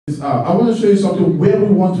I want to show you something where we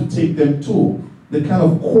want to take them to, the kind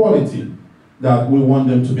of quality that we want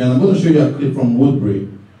them to be. And I'm going to show you a clip from Woodbury,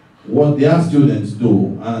 what their students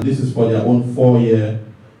do, and this is for their own 4-year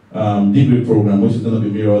degree program, which is going to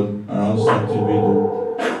be mirrored around something we do.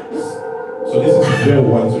 So this is where we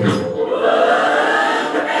want to be.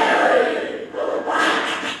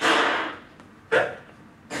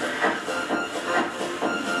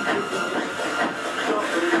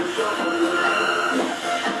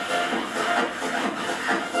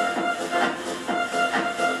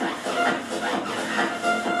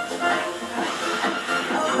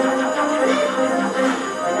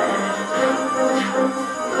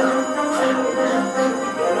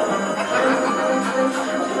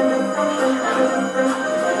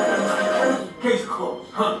 Case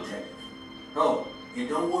closed, huh, Detective? Oh, and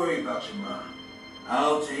don't worry about your mom.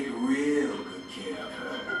 I'll take real good care of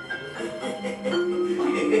her.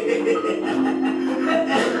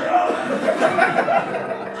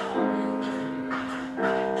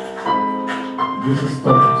 This is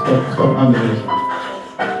stop animation.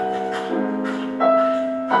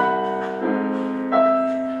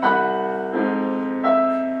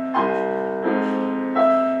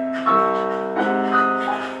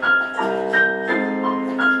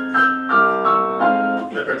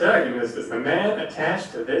 The protagonist is the man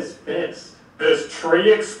attached to this fist. This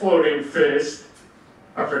tree-exploding fist.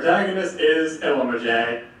 Our protagonist is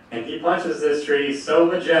Ehekemetalor, and he punches this tree so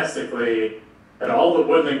majestically that all the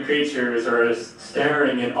woodland creatures are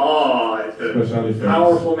staring in awe at the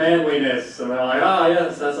powerful manliness. And they're like, ah,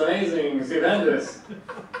 yes, that's amazing, stupendous.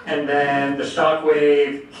 And then the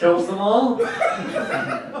shockwave kills them all.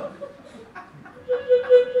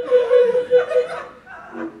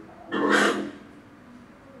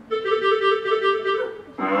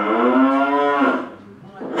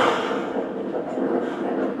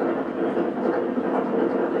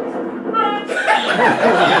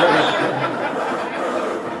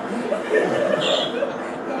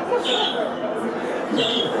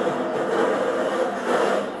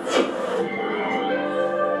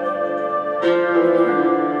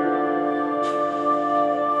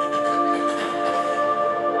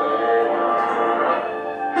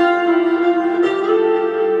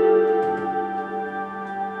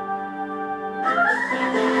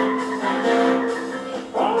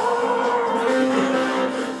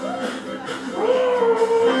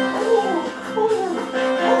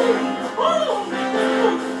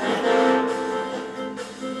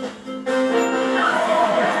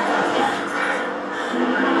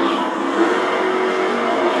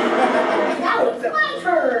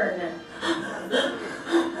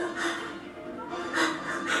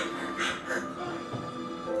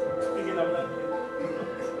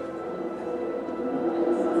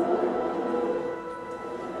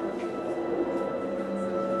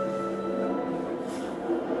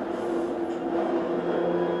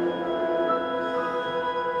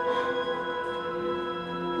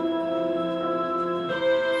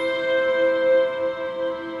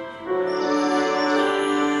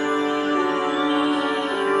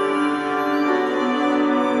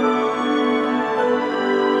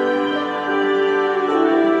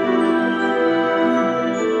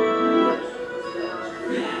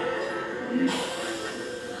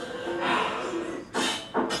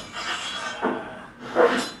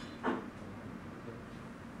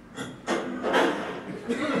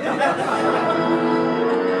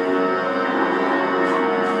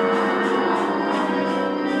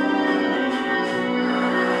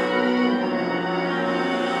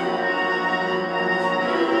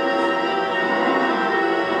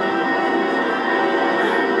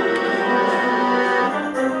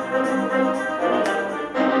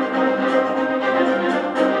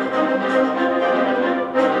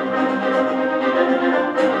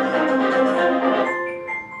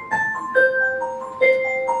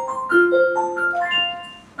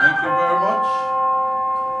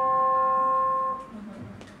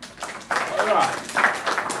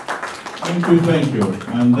 Thank you,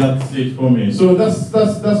 and that's it for me. So that's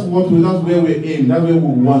where we aim. That's where we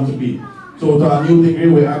want to be. So to our new degree,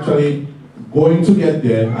 we're actually going to get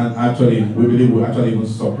there, and actually we believe we'll actually even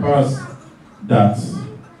surpass that.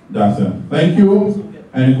 Thank you.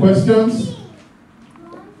 Any questions?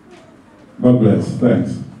 God bless.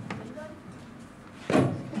 Thanks.